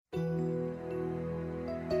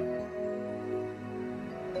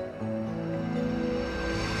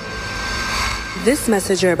This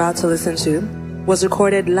message you're about to listen to was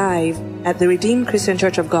recorded live at the Redeemed Christian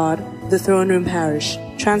Church of God, the Throne Room Parish,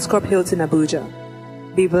 Transcorp Hilton, Abuja.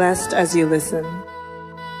 Be blessed as you listen.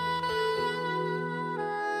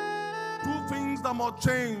 Two things that must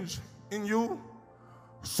change in you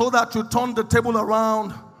so that you turn the table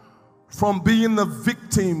around from being a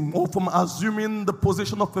victim or from assuming the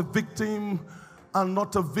position of a victim and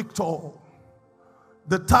not a victor.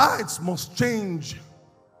 The tides must change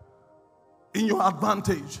in your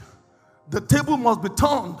advantage. The table must be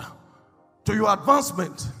turned to your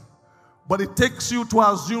advancement, but it takes you to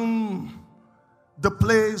assume the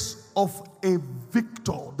place of a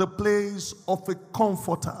victor, the place of a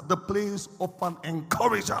comforter, the place of an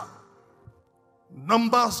encourager.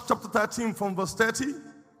 Numbers chapter 13 from verse 30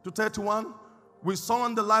 to 31, we saw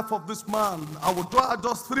in the life of this man. I will draw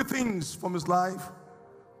just three things from his life,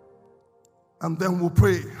 and then we'll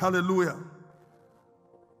pray. Hallelujah.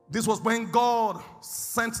 This was when God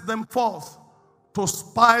sent them forth to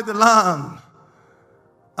spy the land.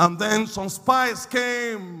 And then some spies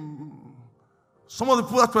came. Some of the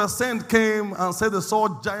people that were sent came and said they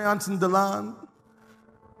saw giants in the land,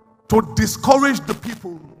 to discourage the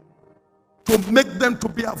people, to make them to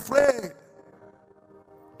be afraid,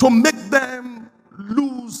 to make them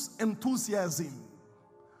lose enthusiasm,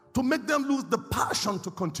 to make them lose the passion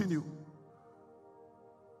to continue,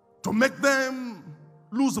 to make them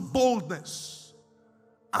lose boldness.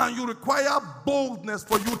 And you require boldness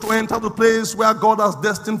for you to enter the place where God has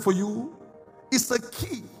destined for you. It's a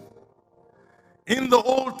key. In the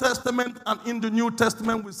Old Testament and in the New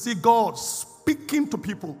Testament, we see God speaking to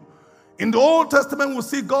people. In the Old Testament, we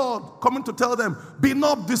see God coming to tell them, be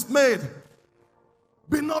not dismayed.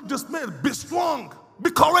 Be not dismayed. Be strong.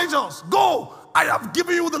 Be courageous. Go. I have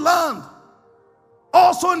given you the land.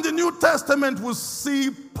 Also in the New Testament, we see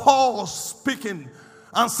Paul speaking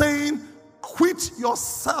and saying, quit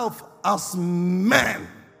yourself as men.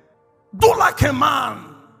 Do like a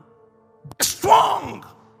man. Be strong.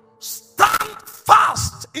 Stand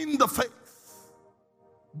fast in the faith.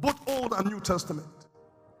 Both Old and New Testament.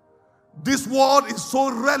 This word is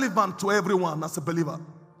so relevant to everyone as a believer.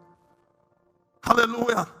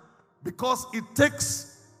 Hallelujah. Because it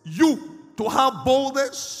takes you to have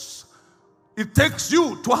boldness. It takes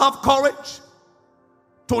you to have courage,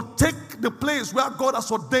 to take the place where God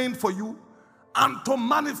has ordained for you, and to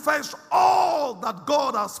manifest all that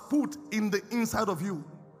God has put in the inside of you.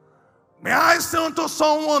 May I say unto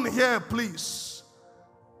someone here, please,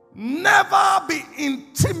 never be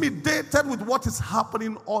intimidated with what is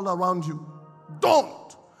happening all around you.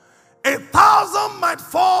 Don't. 1,000 might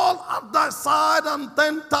fall at thy side and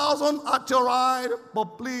 10,000 at your right,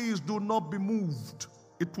 but please do not be moved.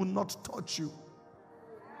 It will not touch you.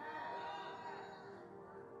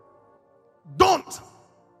 Don't.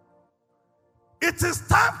 It is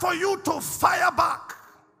time for you to fire back.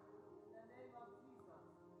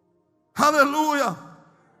 Hallelujah.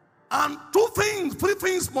 And three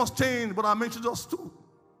things must change, but I mentioned just two.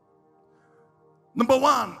 Number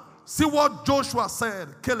one, see what Joshua said,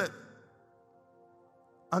 Caleb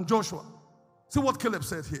and Joshua. See what Caleb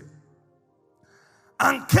said here.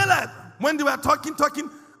 And Caleb, when they were talking,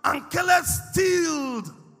 and Caleb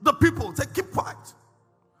stilled the people. Say, keep quiet.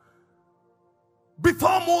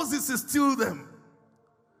 Before Moses stilled them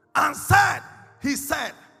and he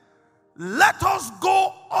said, let us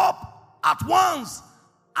go up at once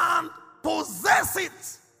and possess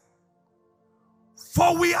it,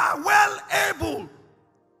 for we are well able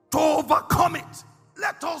to overcome it.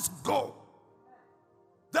 Let us go.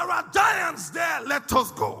 There are giants there. Let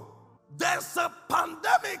us go. There's a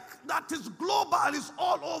pandemic that is global, is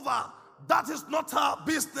all over. That is not our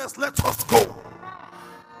business. Let us go.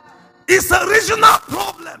 It's a regional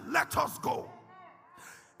problem. Let us go.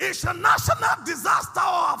 It's a national disaster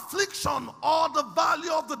or affliction, or the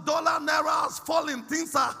value of the dollar naira has fallen.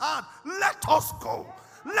 Things are hard. Let us go.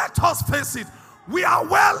 Let us face it. We are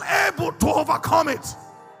well able to overcome it.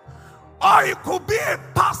 Or it could be a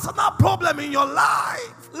personal problem in your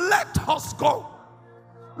life. Let us go.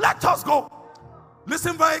 Let us go.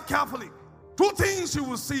 Listen very carefully. Two things you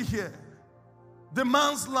will see here. The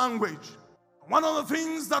man's language. One of the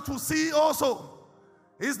things that we'll see also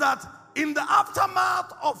is that in the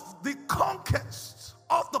aftermath of the conquest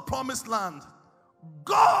of the promised land,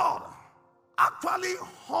 God actually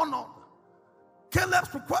honored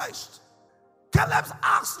Caleb's request. Caleb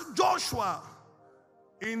asked Joshua,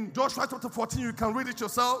 in Joshua chapter 14, you can read it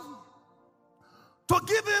yourself, to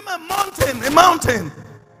give him a mountain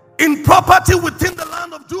in property within the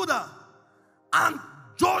land of Judah. And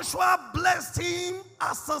Joshua blessed him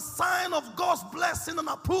as a sign of God's blessing and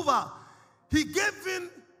approval. He gave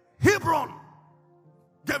him Hebron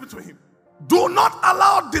Give it to him. Do not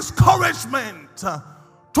allow discouragement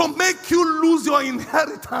to make you lose your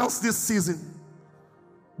inheritance this season.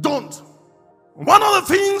 Don't. One of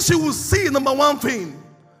the things you will see, number one thing,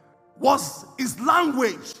 was his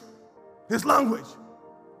language. His language.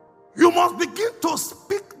 You must begin to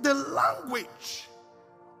speak the language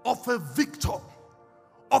of a victor,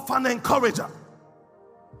 of an encourager.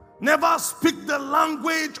 Never speak the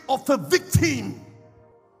language of a victim.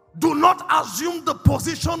 Do not assume the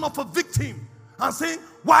position of a victim and say,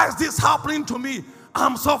 why is this happening to me?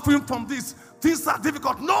 I'm suffering from this. Things are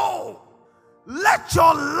difficult. No. Let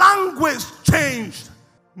your language change.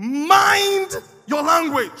 Mind your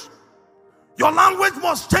language. Your language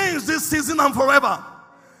must change this season and forever.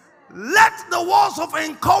 Let the words of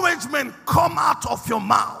encouragement come out of your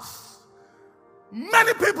mouth.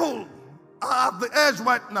 Many people are at the edge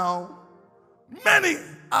right now. Many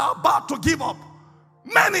are about to give up.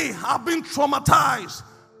 Many have been traumatized.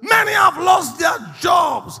 Many have lost their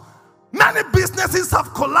jobs. Many businesses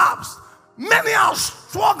have collapsed. Many are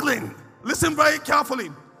struggling. Listen very carefully.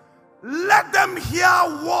 Let them hear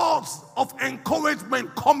words of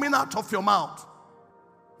encouragement coming out of your mouth.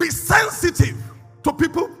 Be sensitive to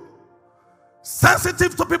people.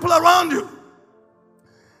 Sensitive to people around you.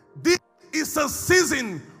 This is a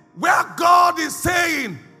season where God is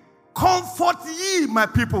saying, comfort ye my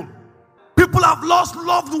people. People have lost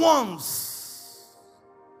loved ones.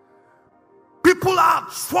 People are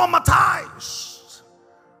traumatized.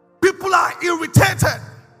 People are irritated.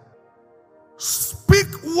 Speak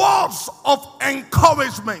words of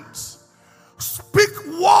encouragement. Speak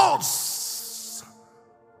words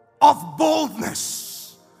of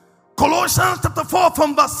boldness. Colossians chapter 4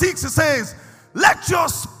 from verse 6, it says, let your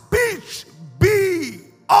speech be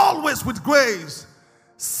always with grace,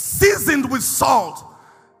 seasoned with salt,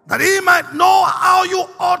 that he might know how you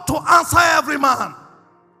ought to answer every man.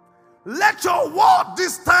 Let your word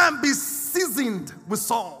this time be seasoned with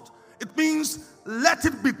salt. It means let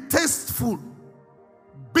it be tasteful.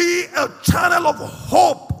 Be a channel of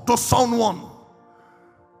hope to someone.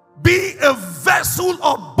 Be a vessel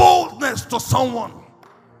of boldness to someone.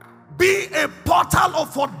 Be a portal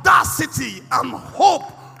of audacity and hope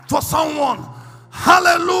for someone.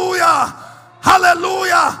 Hallelujah.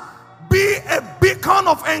 Hallelujah. Be a beacon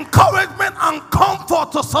of encouragement and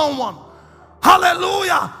comfort to someone.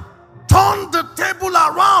 Hallelujah. Turn the table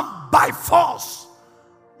around by force.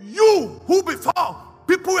 You who before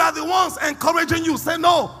people are the ones encouraging you, say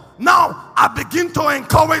no. Now I begin to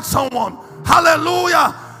encourage someone.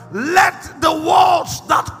 Hallelujah. Let the words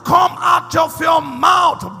that come out of your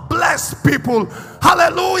mouth bless people.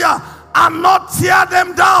 Hallelujah. And not tear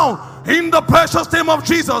them down in the precious name of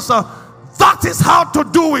Jesus. That is how to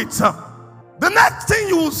do it. The next thing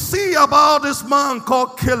you will see about this man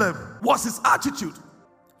called Caleb was his attitude.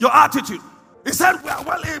 Your attitude. He said, we are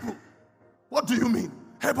well able. What do you mean?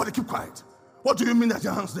 Everybody keep quiet. What do you mean that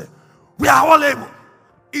your hands there? We are all able.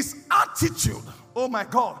 His attitude. Oh my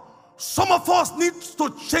God. Some of us need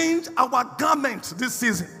to change our garment this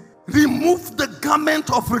season. Remove the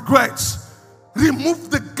garment of regrets. Remove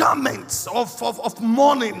the garment of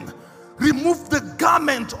mourning. Remove the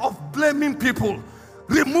garment of blaming people.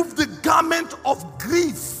 Remove the garment of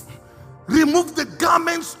grief. Remove the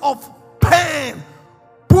garments of pain.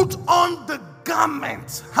 Put on the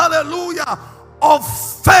garment, hallelujah, of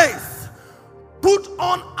faith. Put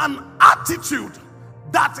on an attitude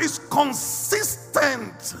that is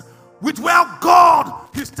consistent with where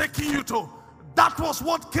God is taking you to. That was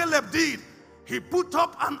what Caleb did. He put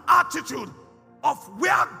up an attitude of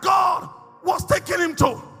where God was taking him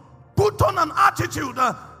to. Put on an attitude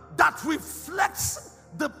that reflects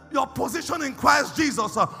your position in Christ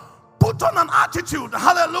Jesus. Put on an attitude,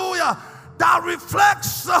 hallelujah, that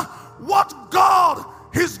reflects what God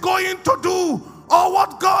is going to do or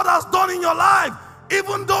what God has done in your life,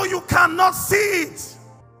 even though you cannot see it.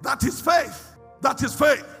 That is faith. That is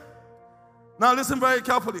faith. Now listen very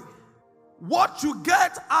carefully. What you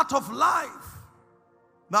get out of life,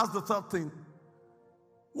 that's the third thing.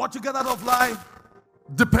 What you get out of life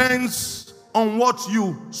depends on what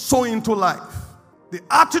you sow into life. The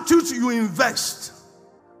attitude you invest,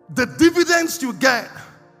 the dividends you get,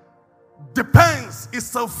 depends.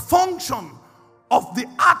 It's a function of the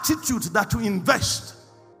attitude that you invest.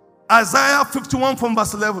 Isaiah 51 from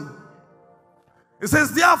verse 11. It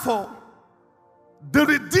says, therefore, the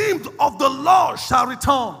redeemed of the Lord shall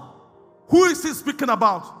return. Who is he speaking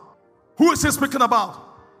about? Who is he speaking about?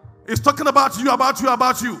 He's talking about you, about you,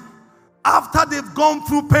 about you. After they've gone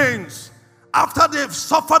through pains, after they've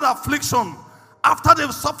suffered affliction, after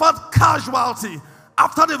they've suffered casualty,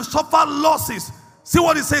 after they've suffered losses. See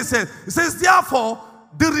what it says here. It says, therefore,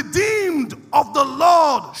 the redeemed of the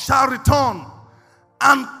Lord shall return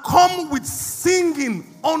and come with singing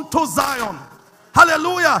unto Zion.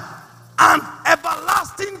 Hallelujah. And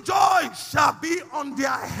everlasting joy shall be on their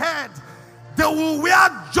head. They will wear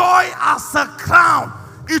joy as a crown.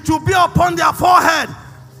 It will be upon their forehead.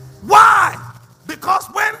 Why? Because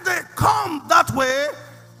when they come that way,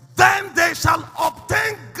 then they shall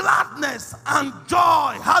obtain gladness and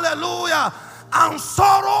joy. Hallelujah. And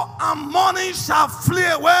sorrow and mourning shall flee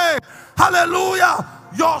away. Hallelujah.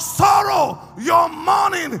 Your sorrow, your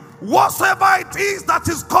mourning, whatsoever it is that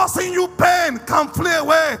is causing you pain can flee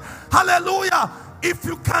away. Hallelujah. If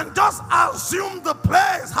you can just assume the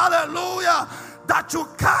place, hallelujah, that you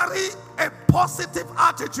carry a positive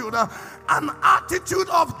attitude, an attitude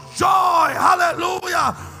of joy,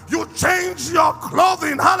 hallelujah. You change your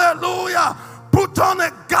clothing, hallelujah. Put on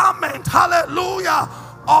a garment, hallelujah,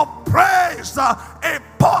 of praise, a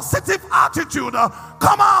positive attitude.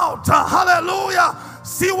 Come out, hallelujah.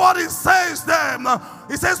 See what it says then.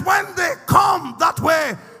 It says, when they come that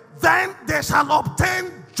way, then they shall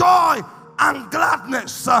obtain joy and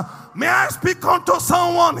gladness. May I speak unto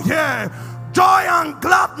someone here? Joy and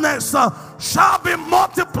gladness shall be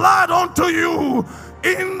multiplied unto you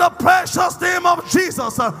in the precious name of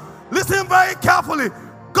Jesus. Listen very carefully.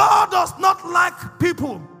 God does not like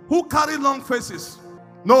people who carry long faces.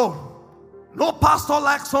 No pastor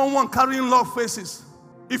likes someone carrying long faces.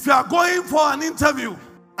 If you are going for an interview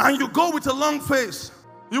and you go with a long face,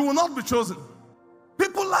 you will not be chosen.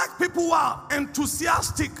 People like people who are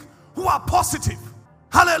enthusiastic, who are positive,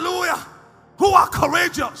 hallelujah, who are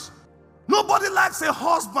courageous. Nobody likes a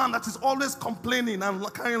husband that is always complaining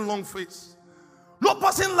and carrying long face. No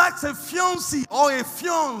person likes a fiancé or a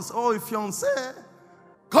fiance or a fiancé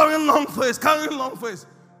carrying long face.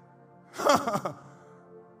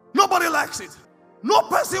 Nobody likes it. No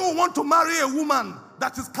person will want to marry a woman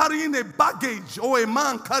that is carrying a baggage, or a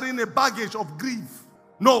man carrying a baggage of grief.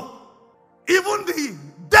 No. Even the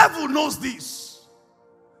devil knows this.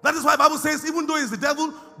 That is why the Bible says, even though he's the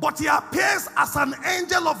devil, but he appears as an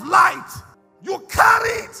angel of light. You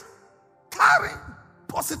carry it. Carry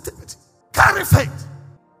positivity. Carry faith.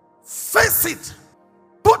 Face it.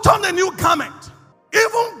 Put on a new garment.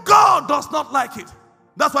 Even God does not like it.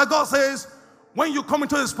 That's why God says, when you come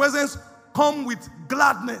into his presence, come with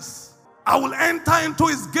gladness. I will enter into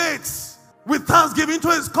his gates with thanksgiving,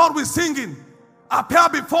 into his court with singing. Appear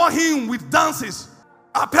before him with dances.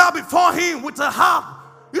 Appear before him with a harp.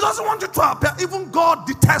 He doesn't want you to appear. Even God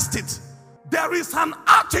detests it. There is an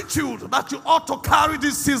attitude that you ought to carry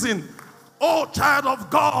this season. Oh, child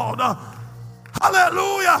of God.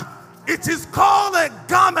 Hallelujah. It is called a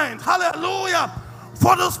garment. Hallelujah.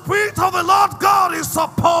 For the Spirit of the Lord God is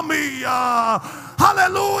upon me.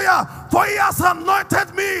 Hallelujah. For he has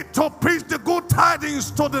anointed me to preach the good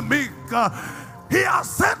tidings to the meek. He has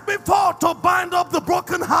sent me forth to bind up the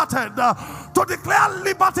brokenhearted, to declare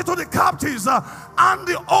liberty to the captives, and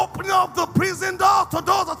the opening of the prison door to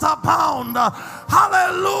those that are bound.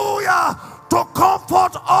 Hallelujah. To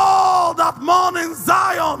comfort all that mourn in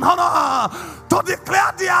Zion, to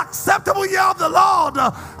declare the acceptable year of the Lord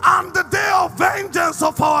and the day of vengeance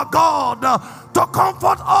of our God, to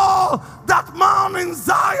comfort all that mourn in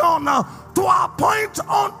Zion, to appoint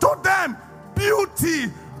unto them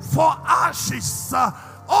beauty for ashes,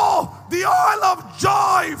 oh, the oil of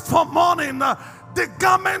joy for mourning, the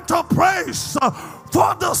garment of praise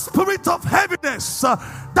for the spirit of heaviness,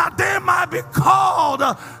 that they might be called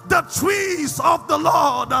the trees of the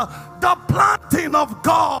Lord, the planting of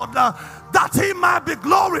God, that he might be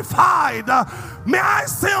glorified. May I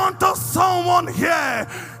say unto someone here,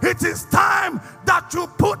 it is time that you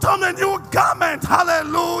put on a new garment,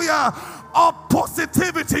 hallelujah, of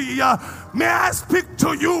positivity. May I speak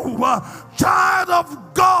to you, child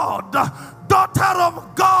of God, daughter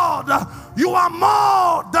of God. You are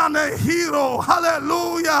more than a hero.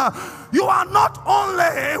 Hallelujah. You are not only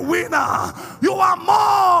a winner, you are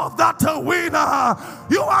more than a winner.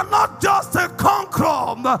 You are not just a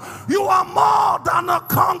conqueror, you are more than a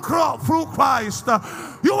conqueror through Christ.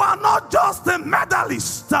 You are not just a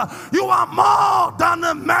medalist, you are more than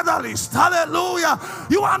a medalist. Hallelujah.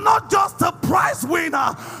 You are not just a prize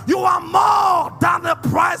winner, you are more than a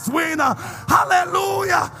prize winner.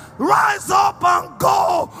 Hallelujah. Rise up and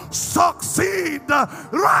go succeed.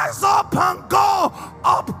 Rise up and go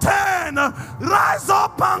obtain. Rise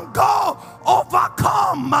up and go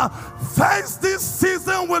overcome. Face this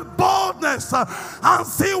season with boldness and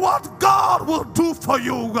see what God will do for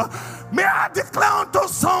you. May I declare unto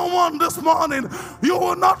someone this morning, you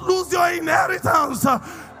will not lose your inheritance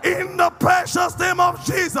in the precious name of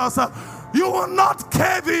Jesus. You will not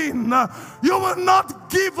cave in. You will not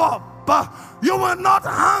give up. You will not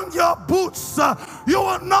hang your boots. You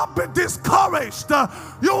will not be discouraged.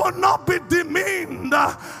 You will not be demeaned.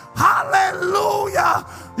 Hallelujah.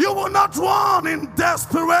 You will not run in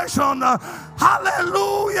desperation.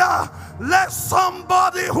 Hallelujah. Let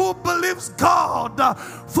somebody who believes God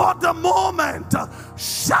for the moment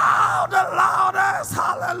shout the loudest.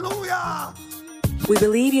 Hallelujah. We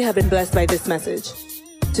believe you have been blessed by this message.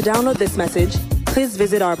 To download this message, please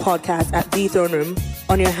visit our podcast at The Throne Room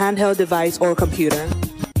on your handheld device or computer.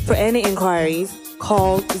 For any inquiries,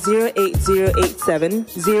 call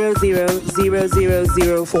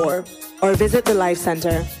 08087000004 or visit the Life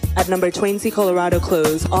Center at number 20 Colorado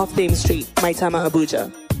Close off Dame Street, Maitama,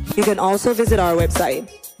 Abuja. You can also visit our website,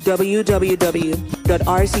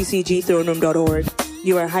 www.rccgthroneroom.org.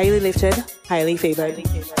 You are highly lifted, highly favored.